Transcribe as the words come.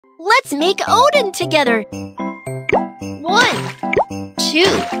Let's make Odin together. 1, 2,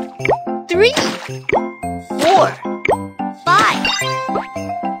 3, 4, 5.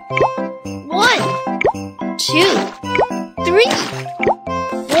 1, 2, 3,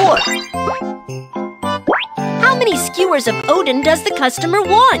 4. How many skewers of Odin does the customer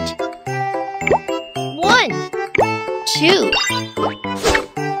want? 1, 2.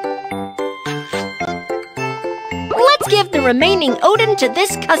 Let's give the remaining Odin to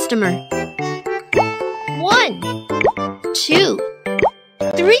this customer. 1, 2,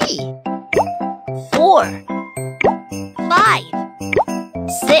 3, 4, 5,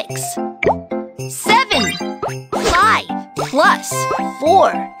 6, 7. 5 plus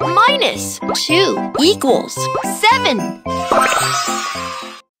 4 minus 2 equals 7.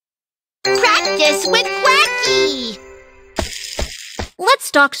 Practice with Quacky! Let's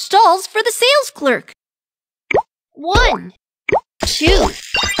stock stalls for the sales clerk. 1, 2.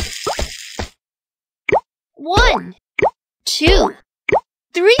 1, 2,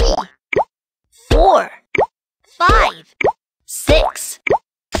 3, 4, 5, 6,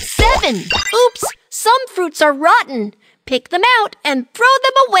 7. Oops, some fruits are rotten. Pick them out and throw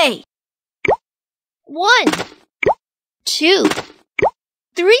them away. 1, 2,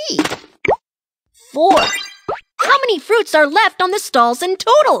 3, 4. How many fruits are left on the stalls in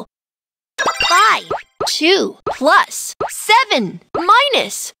total? 5. 2 plus 7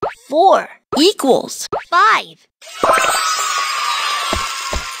 minus 4 equals 5.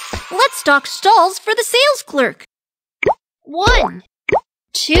 Let's stock stalls for the sales clerk. 1,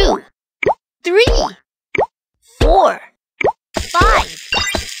 2, 3, 4, 5.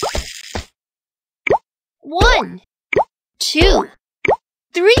 1, 2,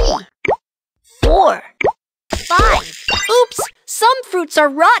 3, 4, 5. Oops, some fruits are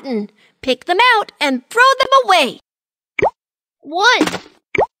rotten. Pick them out and throw them away. 1,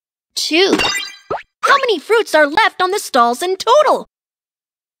 2. How many fruits are left on the stalls in total?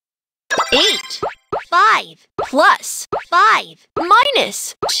 8. 5 plus 5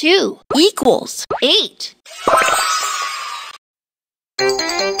 minus 2 equals 8.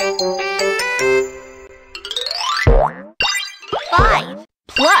 5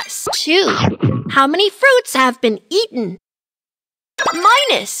 plus 2. How many fruits have been eaten?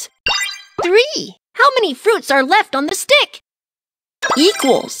 Minus 3. How many fruits are left on the stick?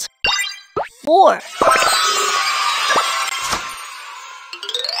 Equals 4.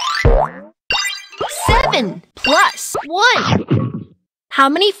 7 plus 1. How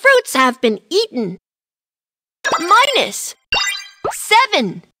many fruits have been eaten? Minus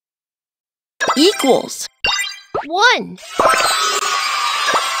 7 equals 1.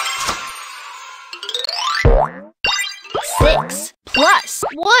 6 plus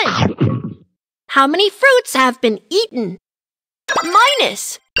 1. How many fruits have been eaten?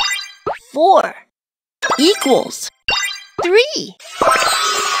 Minus 4 equals 3.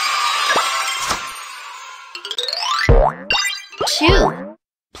 2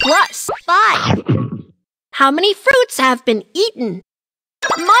 plus 5. How many fruits have been eaten?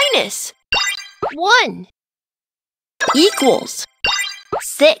 Minus 1 equals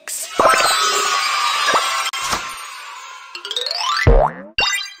 6.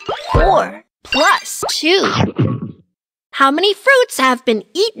 4 plus 2. How many fruits have been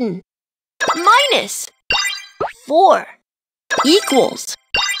eaten? Minus 4 equals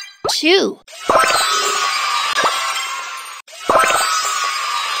 2.